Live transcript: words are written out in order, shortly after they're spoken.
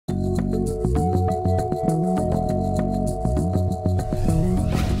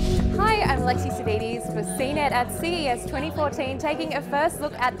for CNET at CES 2014, taking a first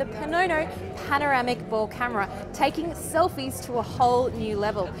look at the Panono panoramic ball camera, taking selfies to a whole new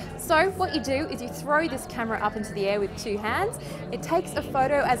level. So what you do is you throw this camera up into the air with two hands. It takes a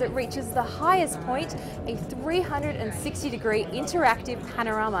photo as it reaches the highest point, a 360-degree interactive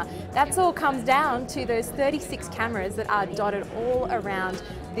panorama. That's all comes down to those 36 cameras that are dotted all around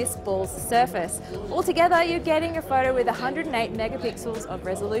this ball's surface. Altogether, you're getting a photo with 108 megapixels of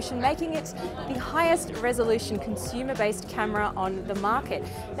resolution, making it the highest resolution consumer-based camera on the market.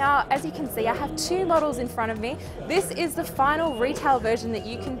 Now, as you can see, I have two models in front of me. This is the final retail version that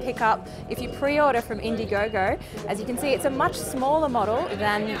you can pick up if you pre-order from Indiegogo. As you can see, it's a much smaller model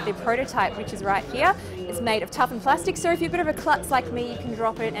than the prototype, which is right here. It's made of toughened plastic, so if you're a bit of a klutz like me, you can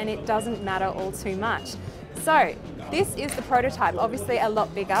drop it and it doesn't matter all too much. So this is the prototype, obviously a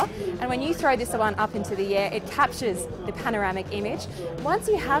lot bigger, and when you throw this one up into the air, it captures the panoramic image. Once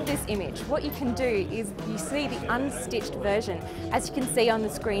you have this image, what you can do is you see the unstitched version. As you can see on the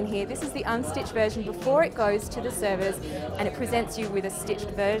screen here, this is the unstitched version before it goes to the servers, and it presents you with a stitched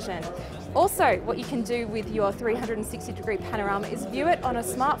version. Also, what you can do with your 360-degree panorama is view it on a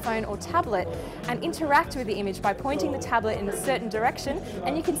smartphone or tablet and interact with the image by pointing the tablet in a certain direction,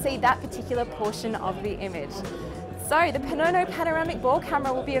 and you can see that particular portion of the image. So the Panono panoramic ball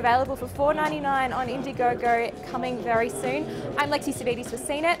camera will be available for $4.99 on Indiegogo coming very soon. I'm Lexi Savides for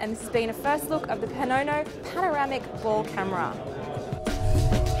CNET, and this has been a first look of the Panono panoramic ball camera.